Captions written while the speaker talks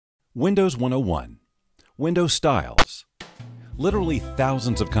Windows 101. Window Styles. Literally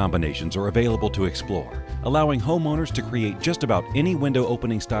thousands of combinations are available to explore, allowing homeowners to create just about any window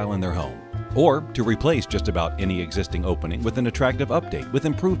opening style in their home, or to replace just about any existing opening with an attractive update with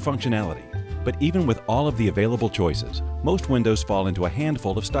improved functionality. But even with all of the available choices, most windows fall into a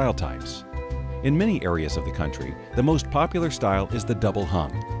handful of style types. In many areas of the country, the most popular style is the double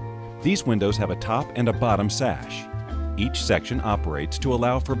hung. These windows have a top and a bottom sash. Each section operates to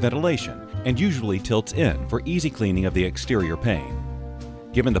allow for ventilation and usually tilts in for easy cleaning of the exterior pane.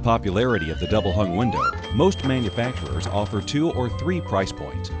 Given the popularity of the double-hung window, most manufacturers offer 2 or 3 price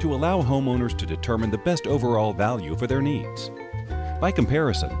points to allow homeowners to determine the best overall value for their needs. By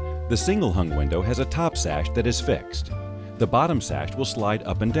comparison, the single-hung window has a top sash that is fixed. The bottom sash will slide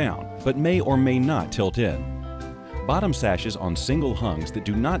up and down, but may or may not tilt in. Bottom sashes on single hungs that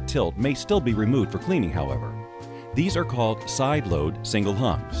do not tilt may still be removed for cleaning, however. These are called side-load single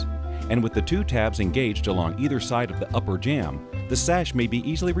hungs, and with the 2 tabs engaged along either side of the upper jamb, the sash may be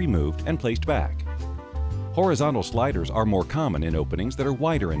easily removed and placed back. Horizontal sliders are more common in openings that are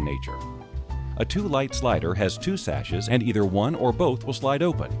wider in nature. A 2-light slider has 2 sashes and either one or both will slide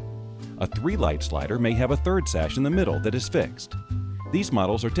open. A 3-light slider may have a 3rd sash in the middle that is fixed. These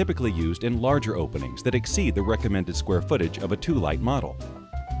models are typically used in larger openings that exceed the recommended square footage of a 2-light model.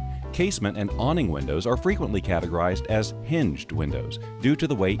 Casement and awning windows are frequently categorized as hinged windows due to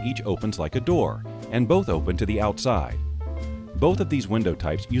the way each opens like a door, and both open to the outside. Both of these window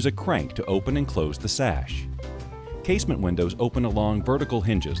types use a crank to open and close the sash. Casement windows open along vertical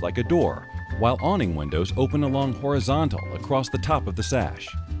hinges like a door, while awning windows open along horizontal across the top of the sash.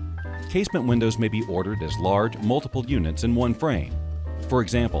 Casement windows may be ordered as large, multiple units in one frame. For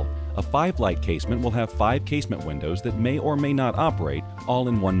example, a 5-light casement will have 5 casement windows that may or may not operate all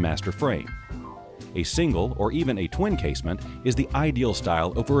in one master frame. A single or even a twin casement is the ideal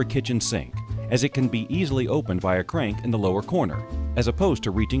style over a kitchen sink, as it can be easily opened by a crank in the lower corner, as opposed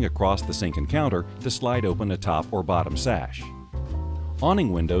to reaching across the sink and counter to slide open a top or bottom sash.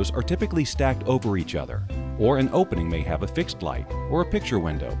 Awning windows are typically stacked over each other, or an opening may have a fixed light or a picture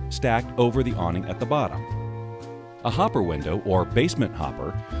window stacked over the awning at the bottom. A hopper window, or basement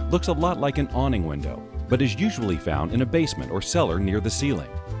hopper, looks a lot like an awning window, but is usually found in a basement or cellar near the ceiling.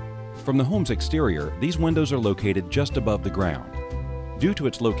 From the home's exterior, these windows are located just above the ground. Due to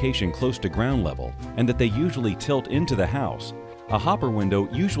its location close to ground level and that they usually tilt into the house, a hopper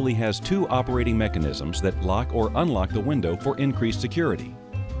window usually has 2 operating mechanisms that lock or unlock the window for increased security.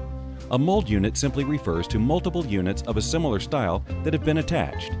 A mold unit simply refers to multiple units of a similar style that have been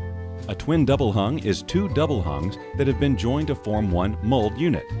attached. A twin double hung is 2 double hungs that have been joined to form one mold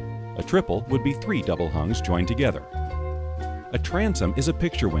unit. A triple would be 3 double hungs joined together. A transom is a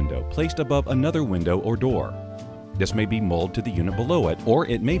picture window placed above another window or door. This may be molded to the unit below it, or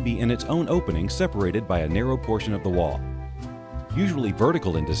it may be in its own opening separated by a narrow portion of the wall. Usually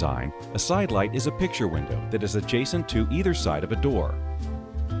vertical in design, a side light is a picture window that is adjacent to either side of a door.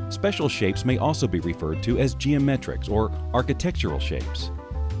 Special shapes may also be referred to as geometrics or architectural shapes.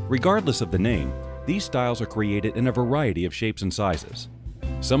 Regardless of the name, these styles are created in a variety of shapes and sizes.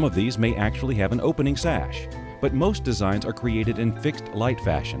 Some of these may actually have an opening sash, but most designs are created in fixed light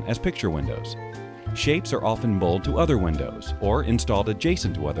fashion as picture windows. Shapes are often molded to other windows or installed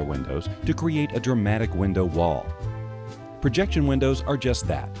adjacent to other windows to create a dramatic window wall. Projection windows are just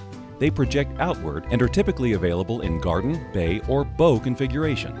that. They project outward and are typically available in garden, bay, or bow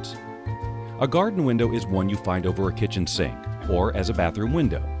configurations. A garden window is one you find over a kitchen sink or as a bathroom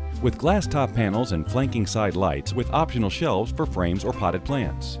window, with glass top panels and flanking side lights with optional shelves for frames or potted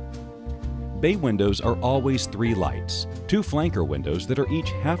plants. Bay windows are always 3 lights, 2 flanker windows that are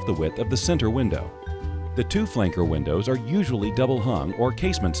each half the width of the center window. The 2 flanker windows are usually double hung or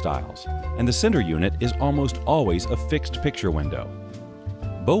casement styles, and the center unit is almost always a fixed picture window.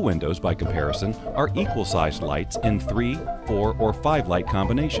 Bow windows, by comparison, are equal-sized lights in 3, 4, or 5-light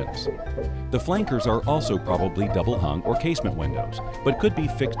combinations. The flankers are also probably double-hung or casement windows, but could be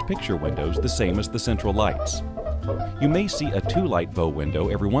fixed picture windows the same as the central lights. You may see a 2-light bow window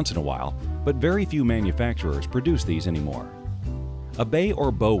every once in a while, but very few manufacturers produce these anymore. A bay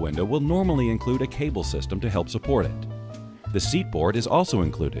or bow window will normally include a cable system to help support it. The seat board is also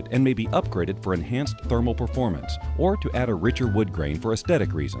included and may be upgraded for enhanced thermal performance or to add a richer wood grain for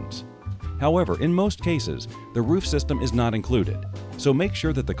aesthetic reasons. However, in most cases, the roof system is not included, so make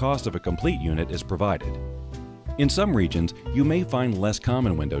sure that the cost of a complete unit is provided. In some regions, you may find less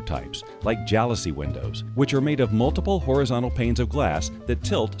common window types, like jalousie windows, which are made of multiple horizontal panes of glass that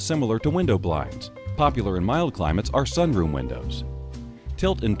tilt similar to window blinds. Popular in mild climates are sunroom windows.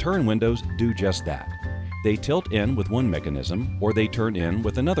 Tilt and turn windows do just that. They tilt in with one mechanism or they turn in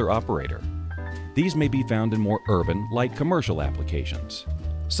with another operator. These may be found in more urban, light commercial applications.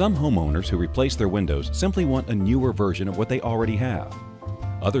 Some homeowners who replace their windows simply want a newer version of what they already have.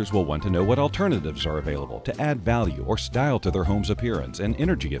 Others will want to know what alternatives are available to add value or style to their home's appearance and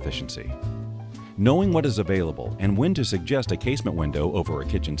energy efficiency. Knowing what is available and when to suggest a casement window over a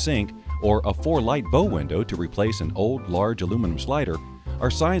kitchen sink or a 4-light bow window to replace an old, large aluminum slider are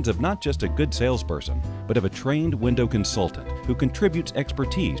signs of not just a good salesperson, but of a trained window consultant who contributes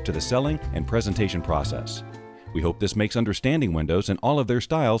expertise to the selling and presentation process. We hope this makes understanding windows and all of their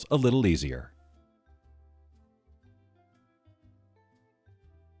styles a little easier.